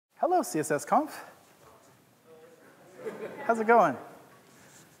Hello, CSSConf. How's it going?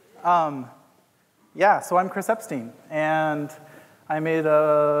 Yeah, so I'm Chris Eppstein, and I made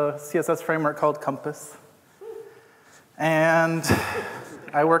a CSS framework called Compass. And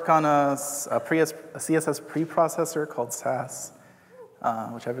I work on a CSS preprocessor called Sass,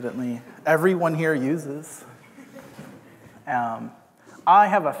 which evidently everyone here uses. I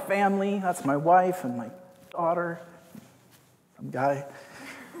have a family. That's my wife and my daughter, some guy.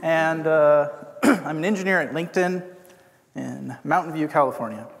 And I'm an engineer at LinkedIn in Mountain View,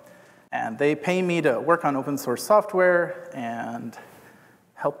 California. And they pay me to work on open source software and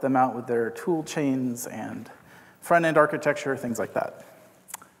help them out with their tool chains and front-end architecture, things like that.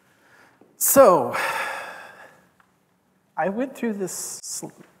 So I went through this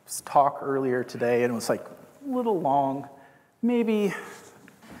talk earlier today, and it was like a little long. Maybe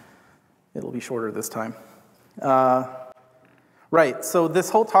it'll be shorter this time. Right, so this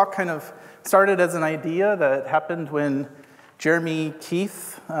whole talk kind of started as an idea that happened when Jeremy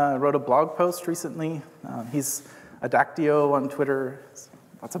Keith wrote a blog post recently. He's a Dactyo on Twitter,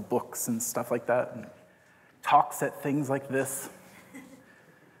 lots of books and stuff like that, and talks at things like this.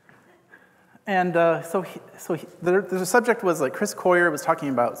 And the subject was like Chris Coyier was talking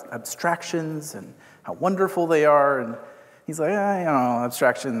about abstractions and how wonderful they are, and he's like,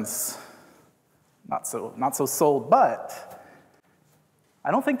 abstractions, not so sold, but I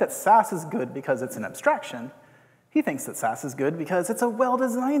don't think that Sass is good because it's an abstraction. He thinks that Sass is good because it's a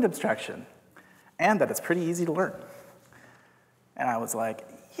well-designed abstraction and that it's pretty easy to learn. And I was like,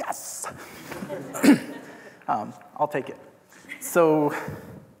 yes! I'll take it. So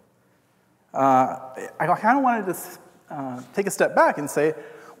I kind of wanted to take a step back and say,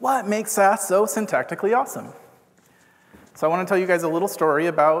 what makes Sass so syntactically awesome? So I want to tell you guys a little story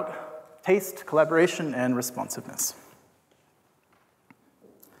about taste, collaboration, and responsiveness.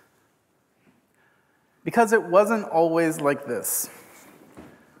 Because it wasn't always like this.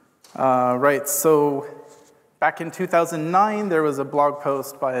 Right, so back in 2009, there was a blog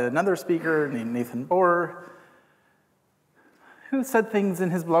post by another speaker named Nathan Bohr, who said things in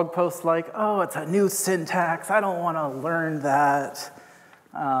his blog post like, oh, it's a new syntax, I don't want to learn that.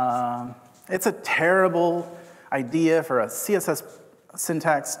 It's a terrible idea for a CSS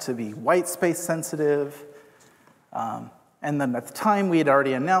syntax to be white space sensitive. And then at the time, we had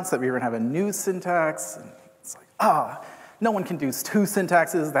already announced that we were going to have a new syntax. And it's like, no one can do two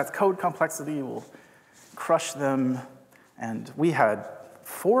syntaxes. That's code complexity. We'll crush them. And we had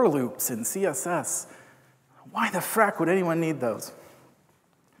for loops in CSS. Why the frack would anyone need those?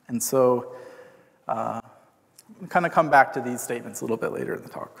 And so I'm kind of come back to these statements a little bit later in the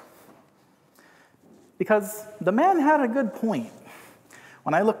talk. Because the man had a good point.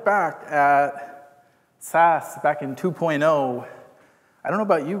 When I look back at Sass back in 2.0, I don't know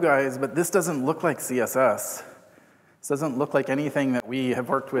about you guys, but this doesn't look like CSS. This doesn't look like anything that we have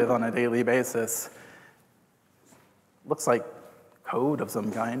worked with on a daily basis. It looks like code of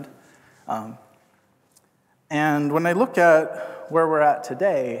some kind. And when I look at where we're at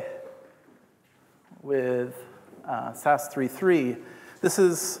today with Sass 3.3, this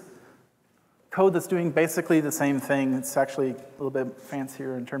is code that's doing basically the same thing. It's actually a little bit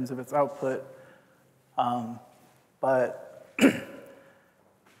fancier in terms of its output.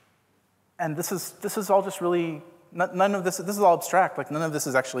 And this is all just really, none of this is all abstract, like none of this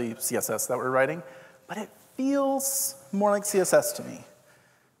is actually CSS that we're writing, but it feels more like CSS to me.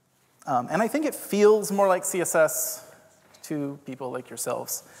 And I think it feels more like CSS to people like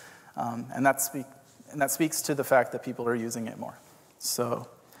yourselves. And that speaks to the fact that people are using it more. So,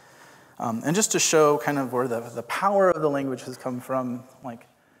 and just to show kind of where the power of the language has come from, like,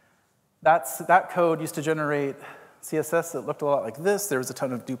 that code used to generate CSS that looked a lot like this. There was a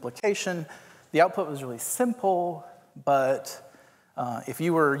ton of duplication. The output was really simple, but if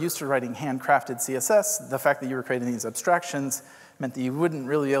you were used to writing handcrafted CSS, the fact that you were creating these abstractions meant that you wouldn't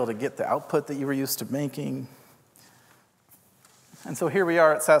really be able to get the output that you were used to making. And so here we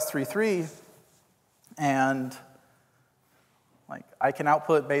are at Sass 3.3, and like I can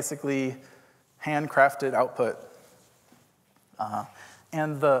output basically handcrafted output.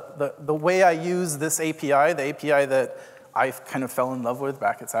 And the way I use this API, the API that I kind of fell in love with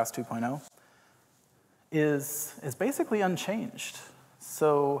back at Sass 2.0, is basically unchanged.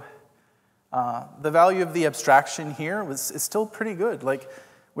 So the value of the abstraction here is still pretty good. Like,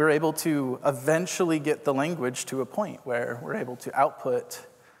 we're able to eventually get the language to a point where we're able to output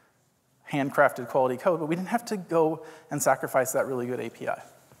handcrafted quality code, but we didn't have to go and sacrifice that really good API.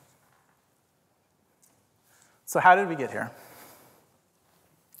 So how did we get here?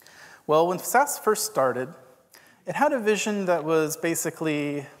 Well, when Sass first started, it had a vision that was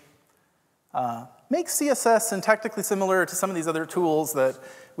basically makes CSS syntactically similar to some of these other tools that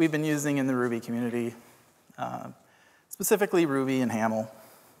we've been using in the Ruby community, specifically Ruby and Haml.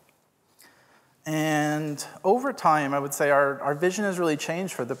 And over time, I would say our vision has really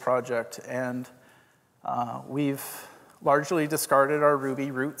changed for the project, and we've largely discarded our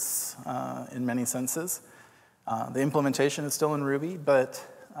Ruby roots in many senses. The implementation is still in Ruby, but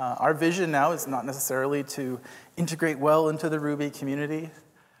our vision now is not necessarily to integrate well into the Ruby community.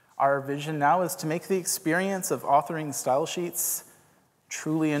 Our vision now is to make the experience of authoring style sheets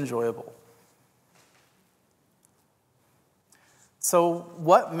truly enjoyable. So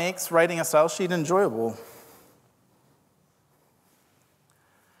what makes writing a style sheet enjoyable?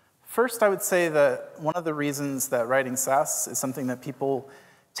 First, I would say that one of the reasons that writing Sass is something that people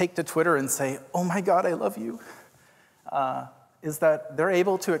take to Twitter and say, "Oh my God, I love you," is that they're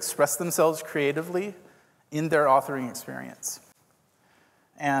able to express themselves creatively in their authoring experience.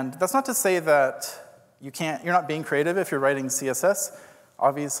 And that's not to say that you're not being creative if you're writing CSS.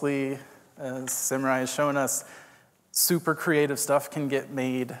 Obviously, as Simrai has shown us, super creative stuff can get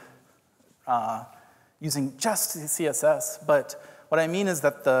made using just CSS. But what I mean is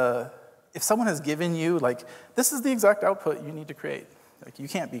that if someone has given you, like, this is the exact output you need to create, like, you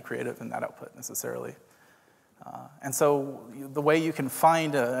can't be creative in that output necessarily. And so the way you can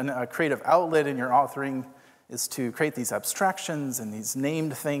find a creative outlet in your authoring is to create these abstractions and these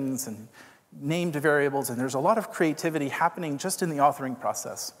named things and named variables, and there's a lot of creativity happening just in the authoring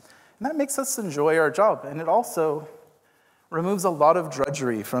process. And that makes us enjoy our job, and it also removes a lot of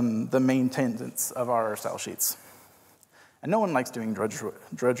drudgery from the maintenance of our style sheets. And no one likes doing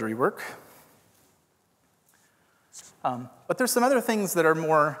drudgery work. But there's some other things that are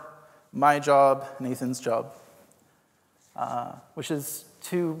more my job, Nathan's job, which is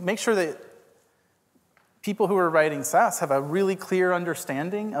to make sure that people who are writing Sass have a really clear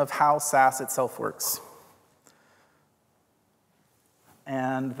understanding of how Sass itself works.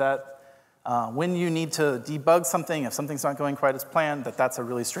 And that when you need to debug something, if something's not going quite as planned, that's a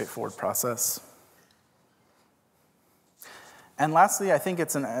really straightforward process. And lastly, I think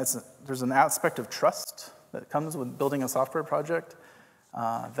there's an aspect of trust that comes with building a software project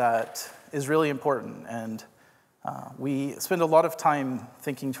that is really important. And we spend a lot of time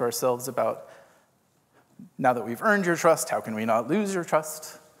thinking to ourselves about, now that we've earned your trust, how can we not lose your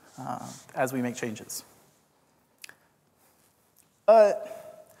trust as we make changes?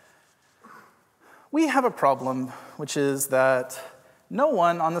 But we have a problem, which is that no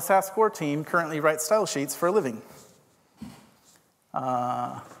one on the Sass core team currently writes style sheets for a living.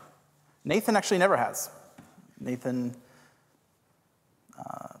 Nathan actually never has. Nathan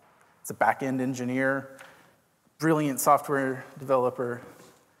is a back-end engineer, brilliant software developer,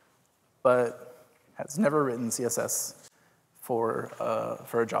 but has never written CSS for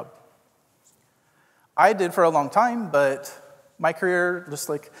a job. I did for a long time, but my career, just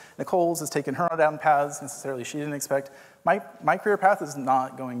like Nicole's, has taken her down paths necessarily she didn't expect. My career path is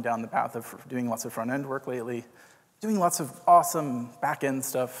not going down the path of doing lots of front-end work lately, doing lots of awesome back-end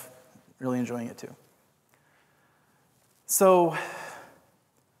stuff, really enjoying it too. So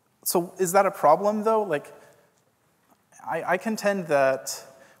is that a problem, though? Like, I contend that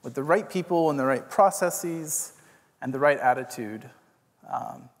with the right people and the right processes and the right attitude,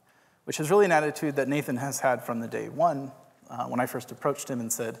 which is really an attitude that Nathan has had from the day one, when I first approached him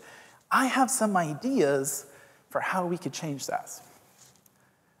and said, I have some ideas for how we could change Sass.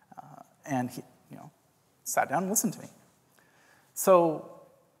 And he sat down and listened to me. So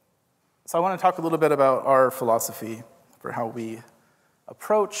I want to talk a little bit about our philosophy for how we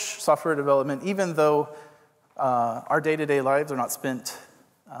approach software development, even though our day-to-day lives are not spent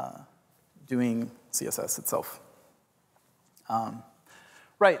doing CSS itself.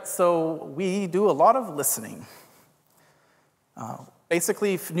 Right, so we do a lot of listening.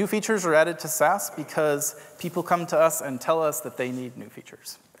 Basically, new features are added to Sass because people come to us and tell us that they need new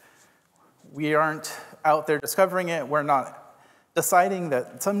features. We aren't out there discovering it. We're not deciding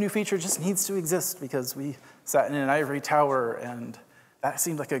that some new feature just needs to exist because we sat in an ivory tower and that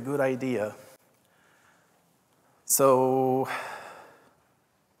seemed like a good idea. So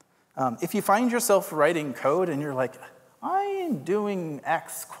if you find yourself writing code and you're like, I am doing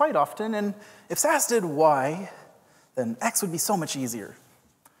X quite often, and if Sass did Y, then X would be so much easier.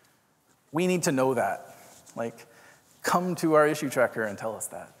 We need to know that. Like, come to our issue tracker and tell us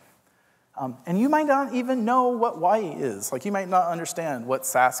that. And you might not even know what Y is. Like, you might not understand what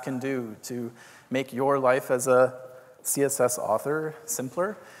Sass can do to make your life as a CSS author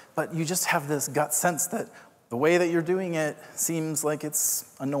simpler, but you just have this gut sense that the way that you're doing it seems like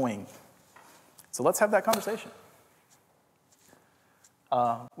it's annoying. So let's have that conversation.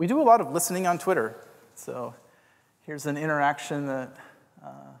 We do a lot of listening on Twitter. So here's an interaction that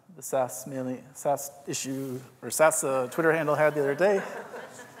the Sass issue, or Sass Twitter handle had the other day.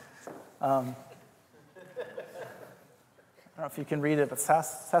 I don't know if you can read it, but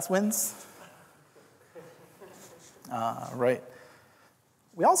Sass wins. Right.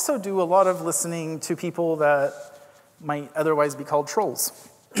 We also do a lot of listening to people that might otherwise be called trolls.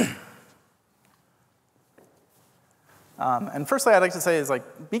 And firstly, I'd like to say is,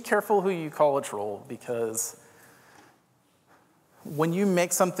 like, be careful who you call a troll, because when you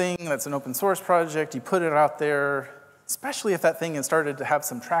make something that's an open source project, you put it out there, especially if that thing has started to have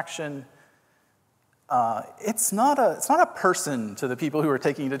some traction, it's not a person to the people who are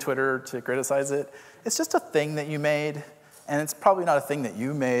taking to Twitter to criticize it. It's just a thing that you made, and it's probably not a thing that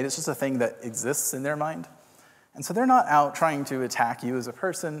you made. It's just a thing that exists in their mind. And so they're not out trying to attack you as a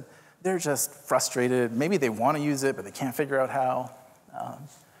person. They're just frustrated. Maybe they want to use it, but they can't figure out how.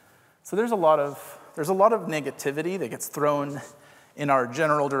 So there's a lot of negativity that gets thrown in our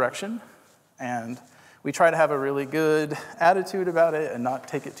general direction, and we try to have a really good attitude about it and not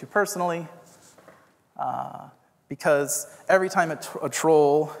take it too personally, because every time a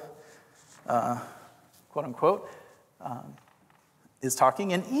troll, quote unquote, is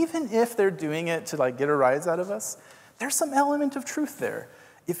talking, and even if they're doing it to, like, get a rise out of us, there's some element of truth there.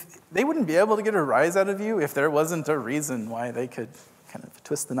 If they wouldn't be able to get a rise out of you if there wasn't a reason why they could kind of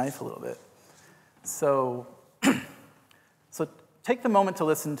twist the knife a little bit. So, so take the moment to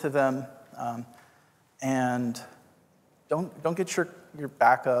listen to them, and don't get your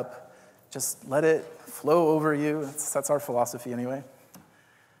back up. Just let it flow over you. That's our philosophy anyway.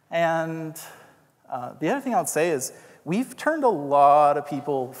 And the other thing I would say is we've turned a lot of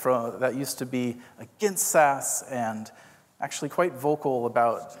people that used to be against Sass and actually quite vocal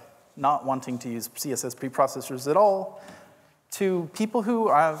about not wanting to use CSS preprocessors at all, to people who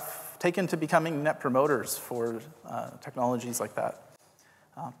have taken to becoming net promoters for technologies like that,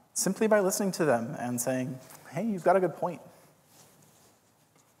 simply by listening to them and saying, hey, you've got a good point.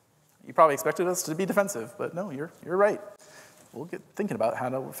 You probably expected us to be defensive, but no, you're right. We'll get thinking about how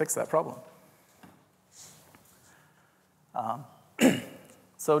to fix that problem.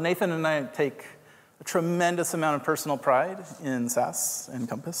 So Nathan and I take a tremendous amount of personal pride in Sass and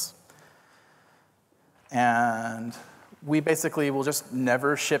Compass. And we basically will just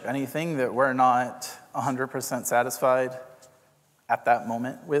never ship anything that we're not 100% satisfied at that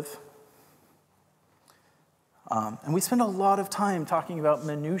moment with. And we spend a lot of time talking about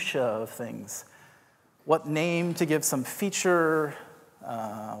minutia of things. What name to give some feature,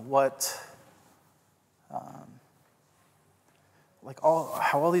 how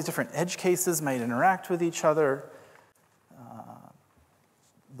all these different edge cases might interact with each other,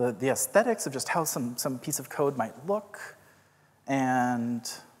 the aesthetics of just how some piece of code might look, and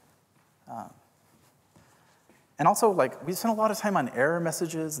also, like, we spend a lot of time on error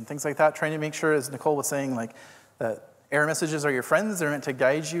messages and things like that, trying to make sure, as Nicole was saying, like, that error messages are your friends. They're meant to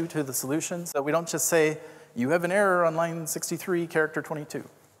guide you to the solution, so we don't just say, you have an error on line 63, character 22.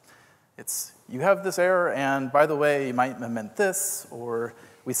 It's, you have this error, and by the way, you might have meant this, or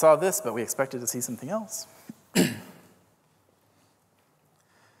we saw this, but we expected to see something else.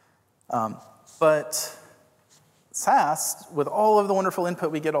 But Sass, with all of the wonderful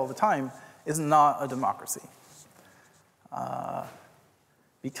input we get all the time, is not a democracy.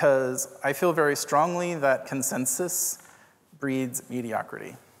 Because I feel very strongly that consensus breeds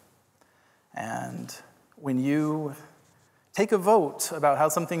mediocrity. And when you take a vote about how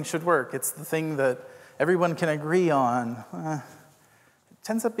something should work, it's the thing that everyone can agree on, it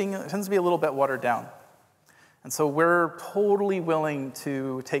tends to be a little bit watered down. And so we're totally willing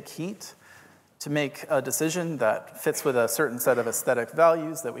to take heat to make a decision that fits with a certain set of aesthetic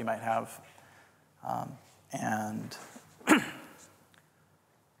values that we might have.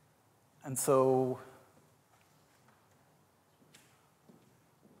 And so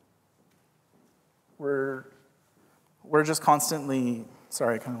we're just constantly,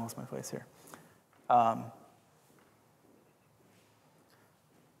 sorry, I kind of lost my place here.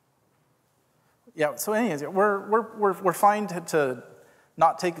 Yeah, so anyways, we're fine to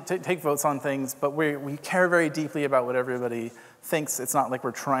not take votes on things, but we care very deeply about what everybody thinks. It's not like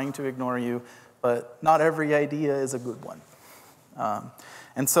we're trying to ignore you, but not every idea is a good one.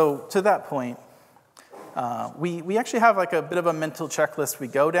 And so to that point, we actually have like a bit of a mental checklist we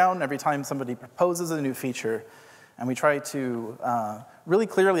go down every time somebody proposes a new feature, and we try to really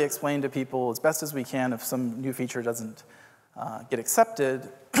clearly explain to people as best as we can if some new feature doesn't get accepted,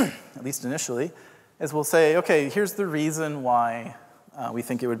 at least initially, is we'll say, okay, here's the reason why we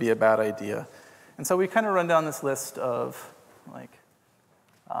think it would be a bad idea. And so we kind of run down this list of like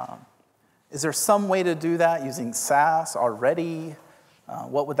Is there some way to do that using Sass already?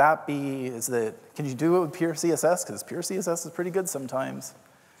 What would that be? Can you do it with pure CSS? Because pure CSS is pretty good sometimes.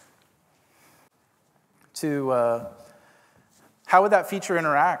 How would that feature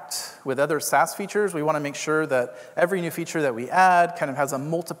interact with other Sass features? We want to make sure that every new feature that we add kind of has a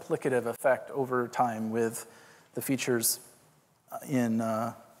multiplicative effect over time with the features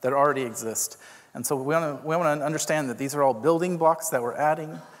that already exist. And so we want to understand that these are all building blocks that we're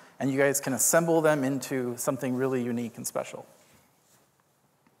adding, and you guys can assemble them into something really unique and special.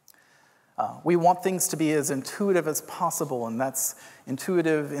 We want things to be as intuitive as possible, and that's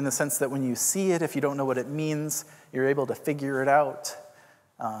intuitive in the sense that when you see it, if you don't know what it means, you're able to figure it out,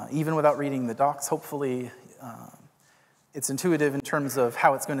 even without reading the docs, hopefully. It's intuitive in terms of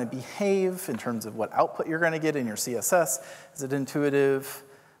how it's going to behave, in terms of what output you're going to get in your CSS. Is it intuitive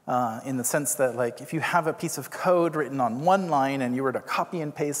in the sense that, like, if you have a piece of code written on one line and you were to copy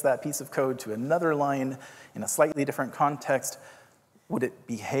and paste that piece of code to another line in a slightly different context, would it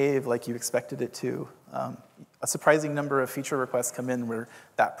behave like you expected it to? A surprising number of feature requests come in where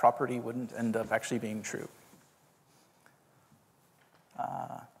that property wouldn't end up actually being true.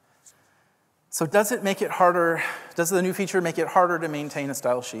 So does it make it harder? Does the new feature make it harder to maintain a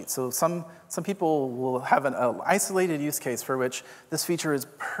style sheet? So some people will have an isolated use case for which this feature is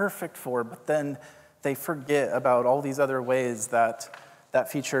perfect for, but then they forget about all these other ways that that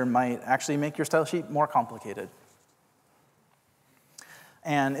feature might actually make your style sheet more complicated.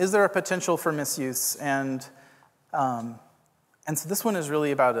 And is there a potential for misuse? And so this one is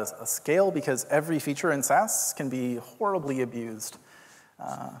really about a scale, because every feature in Sass can be horribly abused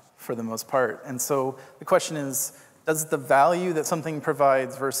for the most part. And so the question is, does the value that something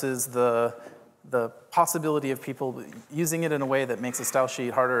provides versus the possibility of people using it in a way that makes a style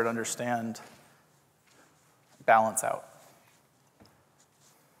sheet harder to understand balance out?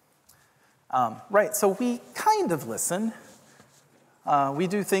 Right, so we kind of listen. We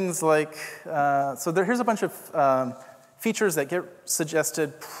do things like, here's a bunch of features that get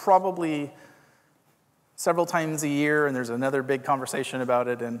suggested probably several times a year, and there's another big conversation about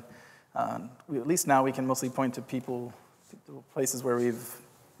it, and at least now we can mostly point to places where we've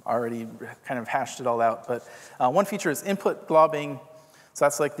already kind of hashed it all out. But one feature is input globbing. So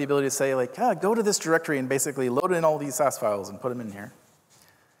that's like the ability to say, like, go to this directory and basically load in all these Sass files and put them in here.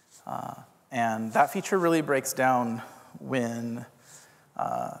 And that feature really breaks down when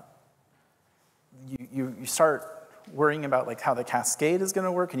you start worrying about, like, how the cascade is going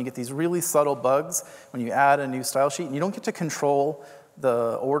to work, and you get these really subtle bugs when you add a new style sheet, and you don't get to control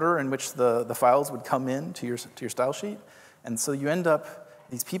the order in which the files would come in to your style sheet. And so you end up,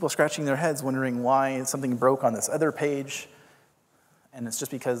 these people scratching their heads wondering why something broke on this other page, and it's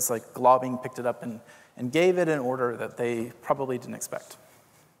just because, like, globbing picked it up and gave it an order that they probably didn't expect.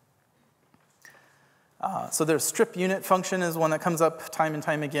 So their strip unit function is one that comes up time and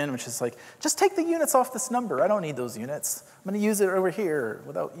time again, which is like, just take the units off this number. I don't need those units. I'm going to use it over here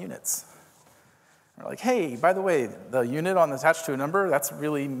without units. Or like, hey, by the way, the unit attached to a number, that's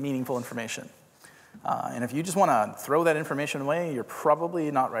really meaningful information. And if you just want to throw that information away, you're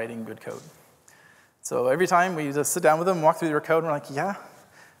probably not writing good code. So every time we just sit down with them, walk through their code, and we're like, yeah,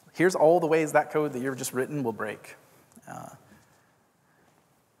 here's all the ways that code that you've just written will break.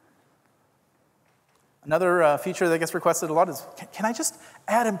 Another feature that gets requested a lot is, can I just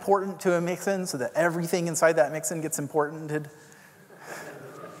add important to a mixin so that everything inside that mixin gets importanted?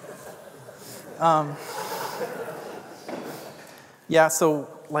 Yeah, so,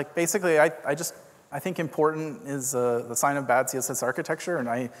 like, basically, I think important is the sign of bad CSS architecture, and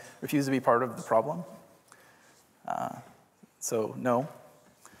I refuse to be part of the problem. So, no.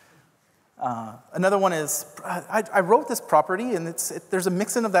 Another one is, I wrote this property, and there's a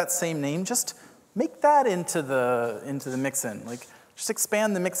mixin of that same name. Just make that into the mixin. Like, just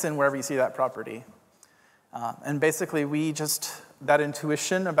expand the mixin wherever you see that property. And basically, that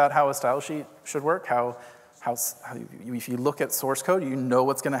intuition about how a style sheet should work, if you look at source code, you know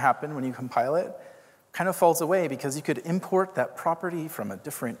what's going to happen when you compile it, kind of falls away, because you could import that property from a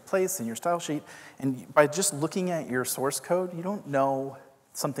different place in your style sheet, and by just looking at your source code, you don't know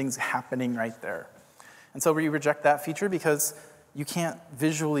something's happening right there. And so we reject that feature because you can't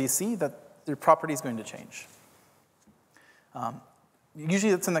visually see that their property is going to change.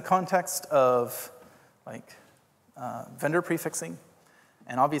 Usually it's in the context of, like, vendor prefixing.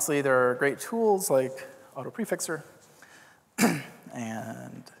 And obviously there are great tools like AutoPrefixer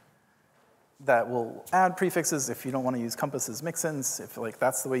and that will add prefixes if you don't want to use compasses mixins, if, like,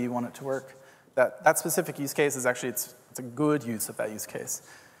 that's the way you want it to work. That specific use case is actually, it's a good use of that use case.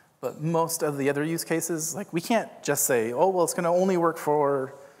 But most of the other use cases, like we can't just say, oh, well, it's going to only work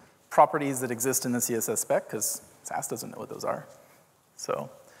for properties that exist in the CSS spec, because Sass doesn't know what those are. So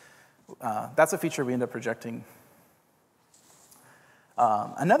that's a feature we end up projecting.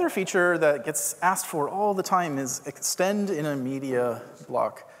 Another feature that gets asked for all the time is extend in a media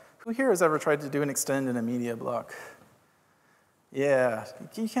block. Who here has ever tried to do an extend in a media block? Yeah,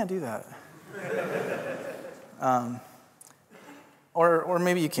 you can't do that. Or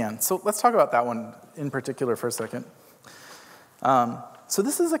maybe you can. So let's talk about that one in particular for a second. So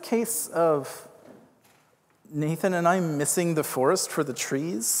this is a case of Nathan and I missing the forest for the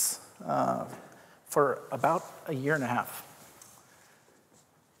trees for about a year and a half.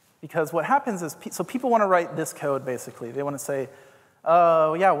 Because what happens is, so people want to write this code, basically. They want to say,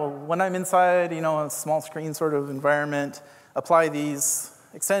 oh, yeah, well, when I'm inside, a small screen sort of environment, apply these,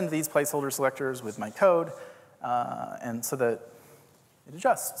 extend these placeholder selectors with my code, and so that it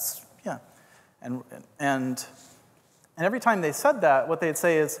adjusts, yeah. And every time they said that, what they'd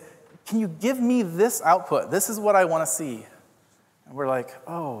say is, can you give me this output? This is what I want to see. And we're like,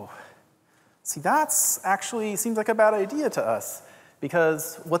 oh, see, that's actually seems like a bad idea to us.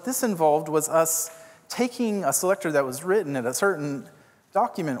 Because what this involved was us taking a selector that was written at a certain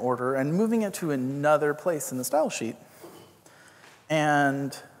document order and moving it to another place in the style sheet.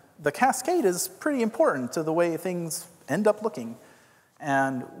 And the cascade is pretty important to the way things end up looking.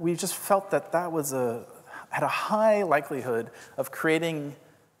 And we just felt that that was had a high likelihood of creating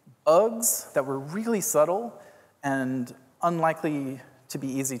bugs that were really subtle and unlikely to be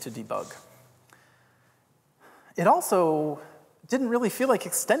easy to debug. It also didn't really feel like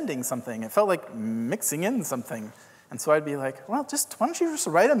extending something. It felt like mixing in something. And so I'd be like, well, why don't you just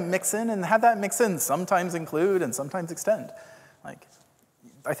write a mix-in and have that mix-in sometimes include and sometimes extend? Like,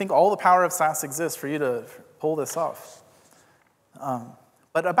 I think all the power of Sass exists for you to pull this off.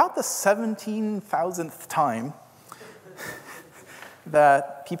 But about the 17,000th time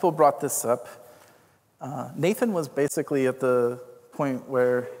that people brought this up, Nathan was basically at the point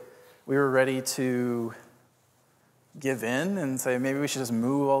where we were ready to give in and say, maybe we should just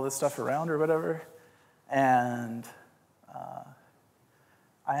move all this stuff around or whatever. And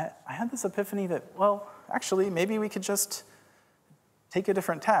I had this epiphany that, well, actually, maybe we could just take a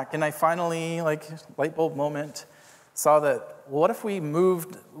different tack. And I finally, light bulb moment, saw that, well, what if we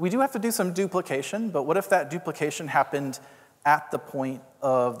moved, we do have to do some duplication, but what if that duplication happened at the point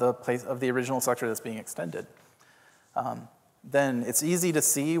of the place of the original selector that's being extended? Then it's easy to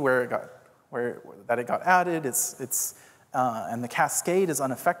see where it got added. And the cascade is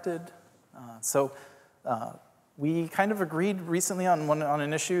unaffected. So we kind of agreed recently on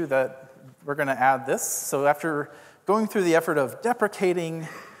an issue that we're going to add this. So after going through the effort of deprecating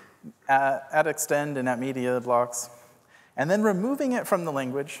at extend and at media blocks, and then removing it from the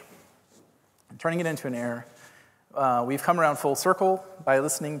language and turning it into an error, we've come around full circle by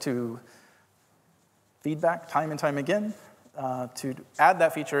listening to feedback time and time again to add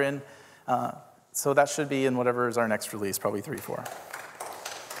that feature in. So that should be in whatever is our next release, probably 3.4.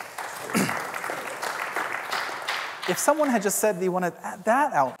 If someone had just said they wanted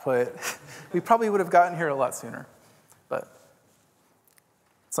that output, we probably would have gotten here a lot sooner. But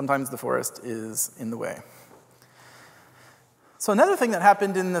sometimes the forest is in the way. So another thing that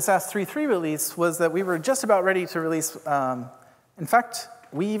happened in the Sass 3.3 release was that we were just about ready to release. In fact,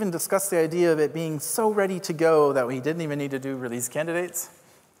 we even discussed the idea of it being so ready to go that we didn't even need to do release candidates.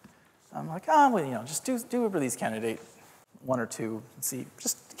 I'm like, well, just do a release candidate, 1 or 2, and see,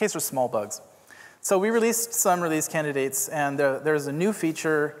 just in case there's small bugs. So we released some release candidates, and there's a new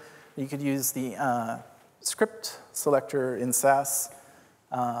feature. You could use the script selector in Sass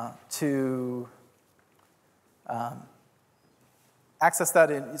to access that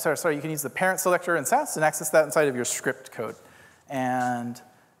in, sorry, you can use the parent selector in Sass and access that inside of your script code. And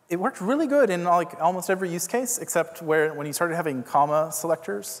it worked really good in almost every use case, except when you started having comma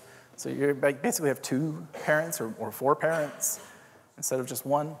selectors. So you basically have 2 parents or 4 parents instead of just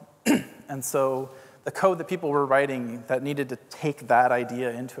 1. And so the code that people were writing that needed to take that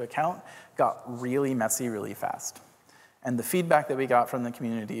idea into account got really messy really fast. And the feedback that we got from the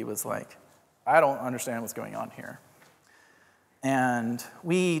community was like, I don't understand what's going on here. And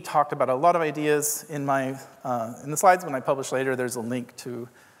we talked about a lot of ideas in the slides when I publish later. There's a link to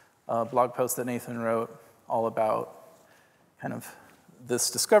a blog post that Nathan wrote all about kind of this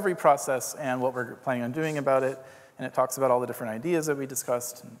discovery process and what we're planning on doing about it. And it talks about all the different ideas that we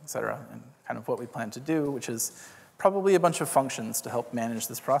discussed, et cetera, and kind of what we plan to do, which is probably a bunch of functions to help manage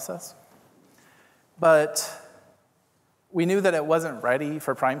this process. But we knew that it wasn't ready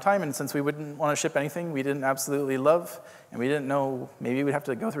for prime time, and since we wouldn't want to ship anything we didn't absolutely love, and we didn't know maybe we'd have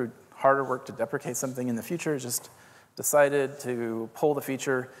to go through harder work to deprecate something in the future, just decided to pull the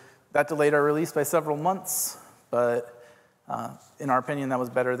feature. That delayed our release by several months, but in our opinion, that was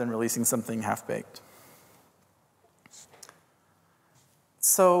better than releasing something half-baked.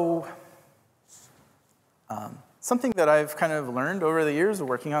 So something that I've kind of learned over the years of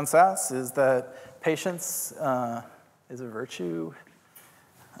working on Sass is that patience is a virtue,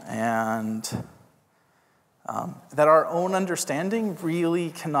 and that our own understanding really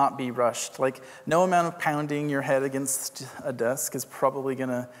cannot be rushed. Like, no amount of pounding your head against a desk is probably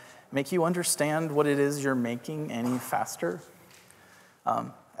gonna make you understand what it is you're making any faster.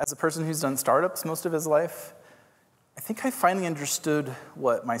 As a person who's done startups most of his life, I think I finally understood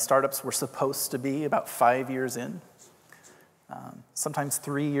what my startups were supposed to be about 5 years in. Sometimes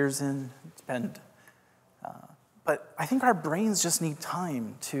 3 years in, depend. But I think our brains just need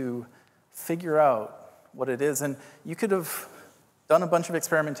time to figure out what it is. And you could have done a bunch of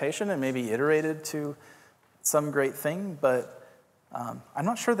experimentation and maybe iterated to some great thing, but I'm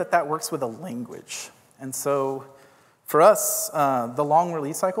not sure that that works with a language. And so for us, the long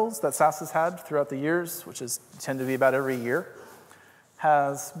release cycles that Sass has had throughout the years, which tend to be about every year,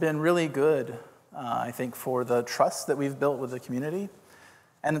 has been really good, I think, for the trust that we've built with the community.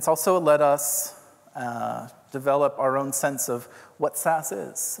 And it's also let us develop our own sense of what Sass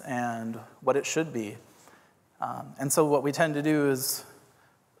is and what it should be. And so what we tend to do is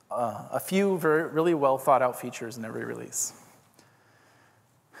a few really well thought out features in every release.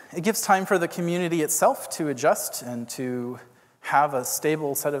 It gives time for the community itself to adjust and to have a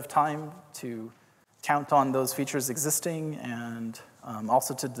stable set of time to count on those features existing, and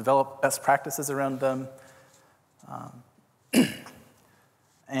also to develop best practices around them.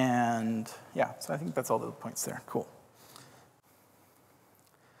 And yeah, so I think that's all the points there. Cool.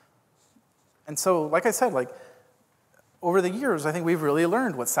 And so, like I said, over the years, I think we've really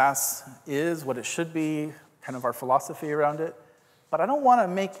learned what Sass is, what it should be, kind of our philosophy around it. But I don't want to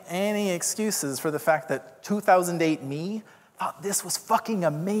make any excuses for the fact that 2008 me thought this was fucking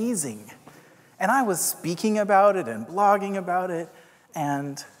amazing. And I was speaking about it and blogging about it,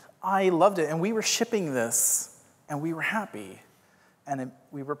 and I loved it. And we were shipping this, and we were happy, and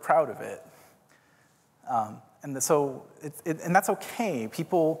we were proud of it. And that's okay.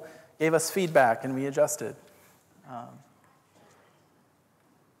 People gave us feedback, and we adjusted.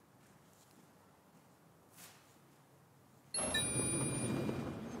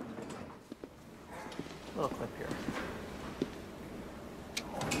 Little clip here.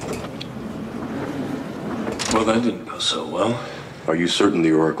 Well, that didn't go so well. Are you certain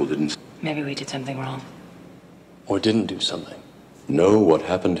the Oracle didn't... Maybe we did something wrong. Or didn't do something? No, what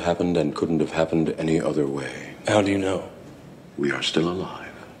happened happened and couldn't have happened any other way. How do you know? We are still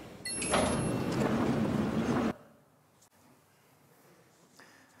alive.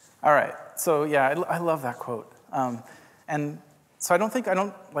 All right, so yeah, I love that quote. And so I don't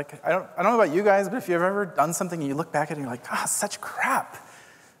know about you guys, but if you've ever done something and you look back at it and you're like, such crap.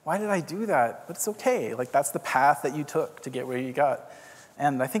 Why did I do that? But it's okay. That's the path that you took to get where you got.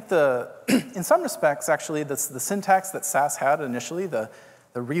 And I think in some respects, actually, the syntax that Sass had initially, the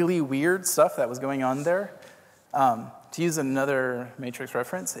really weird stuff that was going on there, to use another matrix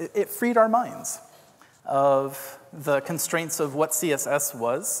reference, it freed our minds of the constraints of what CSS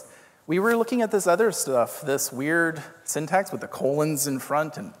was. We were looking at this other stuff, this weird syntax with the colons in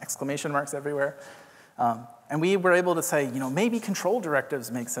front and exclamation marks everywhere. And we were able to say, maybe control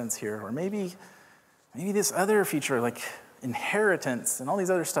directives make sense here, or maybe this other feature like inheritance and all these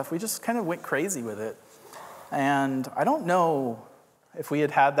other stuff. We just kind of went crazy with it. And I don't know if we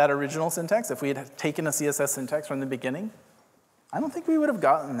had that original syntax, if we had taken a CSS syntax from the beginning, I don't think we would have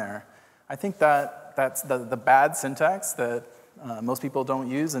gotten there. I think that's the bad syntax that most people don't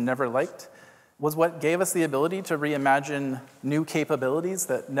use and never liked, was what gave us the ability to reimagine new capabilities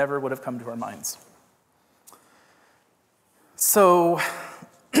that never would have come to our minds. So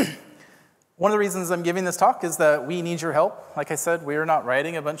one of the reasons I'm giving this talk is that we need your help. Like I said, we are not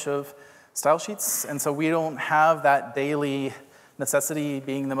writing a bunch of style sheets, and so we don't have that daily necessity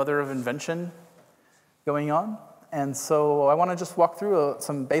being the mother of invention going on. And so I want to just walk through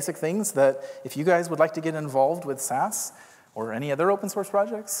some basic things that if you guys would like to get involved with Sass or any other open source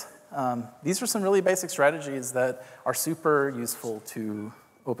projects, these are some really basic strategies that are super useful to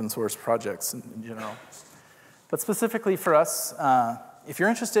open source projects in general. But specifically for us, if you're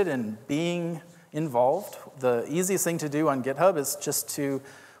interested in being involved, the easiest thing to do on GitHub is just to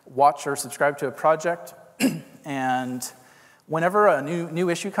watch or subscribe to a project, and whenever a new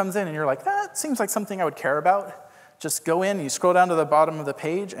issue comes in and you're like, that seems like something I would care about, just go in, you scroll down to the bottom of the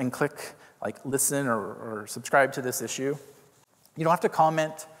page and click like listen or subscribe to this issue. You don't have to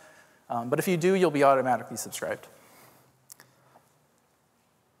comment, but if you do, you'll be automatically subscribed.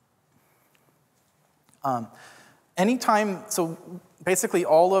 Anytime, so basically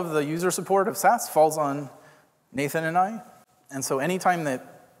all of the user support of Sass falls on Nathan and I, and so anytime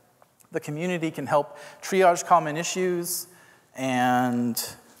that the community can help triage common issues and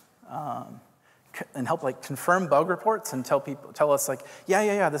help like confirm bug reports and tell us like,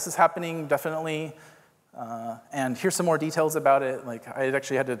 yeah, this is happening definitely, and here's some more details about it. Like I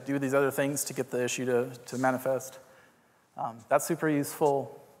actually had to do these other things to get the issue to manifest. That's super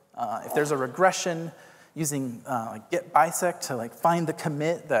useful. If there's a regression, using like get bisect to like find the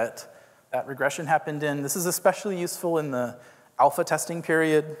commit that regression happened in. This is especially useful in the alpha testing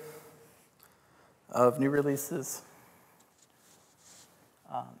period of new releases.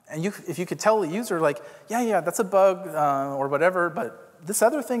 And if you could tell the user like, yeah, that's a bug or whatever, but this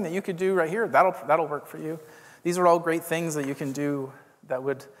other thing that you could do right here, that'll work for you. These are all great things that you can do that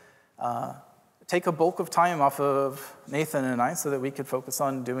would take a bulk of time off of Nathan and I so that we could focus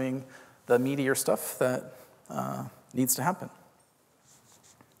on doing the meatier stuff that needs to happen.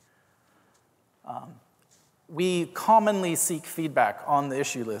 We commonly seek feedback on the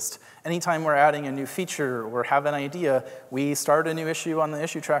issue list. Anytime we're adding a new feature or have an idea, we start a new issue on the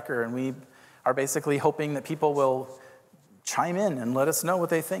issue tracker, and we are basically hoping that people will chime in and let us know what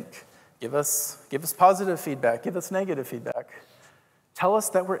they think. Give us positive feedback, give us negative feedback. Tell us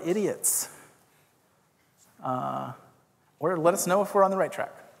that we're idiots. Or let us know if we're on the right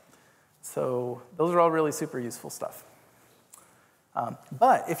track. So those are all really super useful stuff.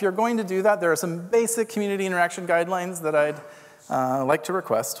 But if you're going to do that, there are some basic community interaction guidelines that I'd like to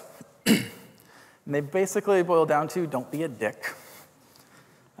request. And they basically boil down to don't be a dick.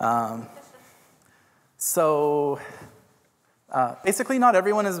 Basically not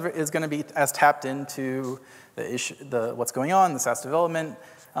everyone is going to be as tapped into the issue, what's going on, the Sass development.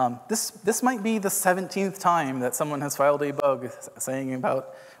 This might be the 17th time that someone has filed a bug saying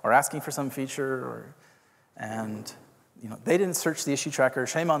about or asking for some feature, and they didn't search the issue tracker,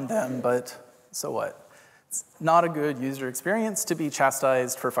 shame on them, but so what? It's not a good user experience to be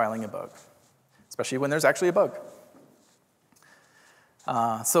chastised for filing a bug, especially when there's actually a bug.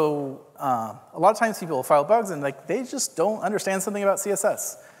 A lot of times people will file bugs and they just don't understand something about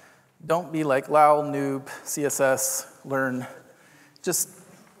CSS. Don't be like, lol, noob, CSS, learn. Just,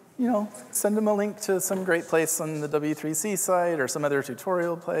 send them a link to some great place on the W3C site or some other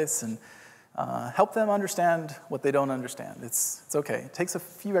tutorial place and help them understand what they don't understand. It's okay. It takes a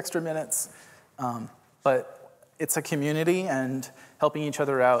few extra minutes, but it's a community, and helping each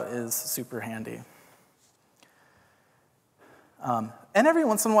other out is super handy. And every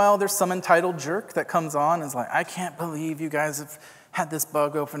once in a while, there's some entitled jerk that comes on and is like, I can't believe you guys have had this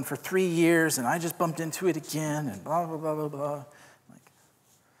bug open for 3 years, and I just bumped into it again, and blah, blah, blah, blah, blah.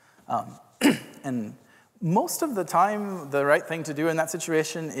 And most of the time, the right thing to do in that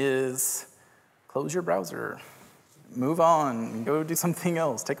situation is close your browser, move on, go do something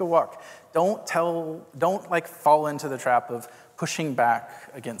else, take a walk. Don't fall into the trap of pushing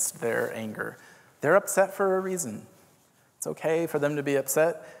back against their anger. They're upset for a reason. It's okay for them to be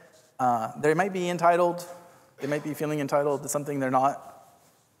upset. They might be entitled. They might be feeling entitled to something they're not.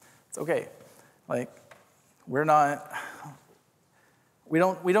 It's okay. We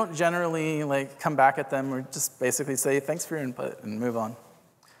don't generally come back at them. We just basically say thanks for your input and move on.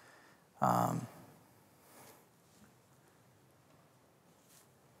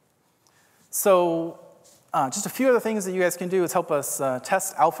 Just a few other things that you guys can do is help us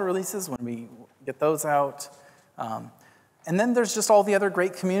test alpha releases when we get those out. And then there's just all the other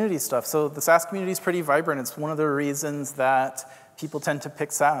great community stuff. So the Sass community is pretty vibrant. It's one of the reasons that people tend to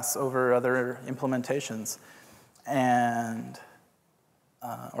pick Sass over other implementations,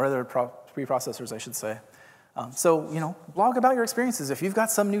 or other preprocessors, I should say. Blog about your experiences. If you've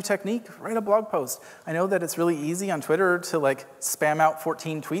got some new technique, write a blog post. I know that it's really easy on Twitter to spam out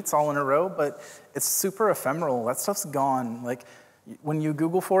 14 tweets all in a row, but it's super ephemeral. That stuff's gone. When you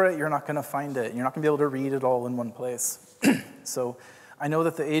Google for it, you're not going to find it. You're not going to be able to read it all in one place. So I know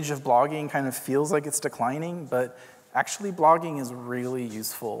that the age of blogging kind of feels like it's declining, but actually blogging is really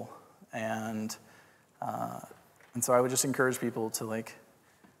useful. And so I would just encourage people to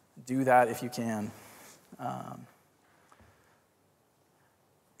do that if you can.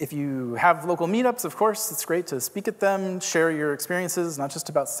 If you have local meetups, of course, it's great to speak at them, share your experiences, not just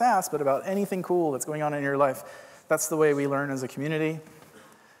about Sass, but about anything cool that's going on in your life. That's the way we learn as a community.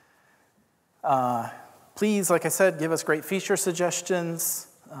 Please, like I said, give us great feature suggestions.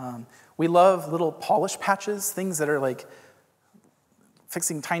 We love little polish patches, things that are like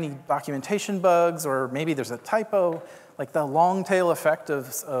fixing tiny documentation bugs, or maybe there's a typo. Like the long tail effect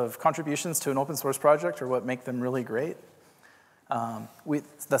of contributions to an open source project are what make them really great.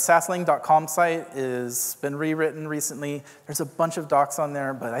 The sassling.com site has been rewritten recently. There's a bunch of docs on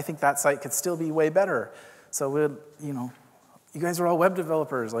there, but I think that site could still be way better. So you guys are all web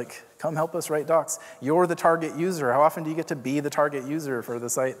developers, like come help us write docs. You're the target user. How often do you get to be the target user for the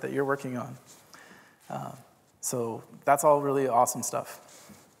site that you're working on? So that's all really awesome stuff.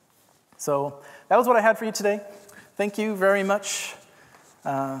 So that was what I had for you today. Thank you very much.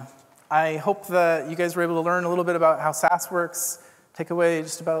 I hope that you guys were able to learn a little bit about how Sass works, take away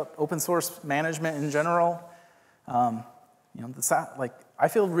just about open source management in general. I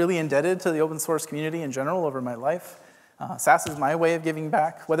feel really indebted to the open source community in general over my life. Sass is my way of giving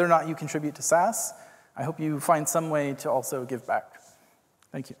back. Whether or not you contribute to Sass, I hope you find some way to also give back.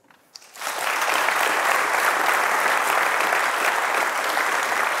 Thank you.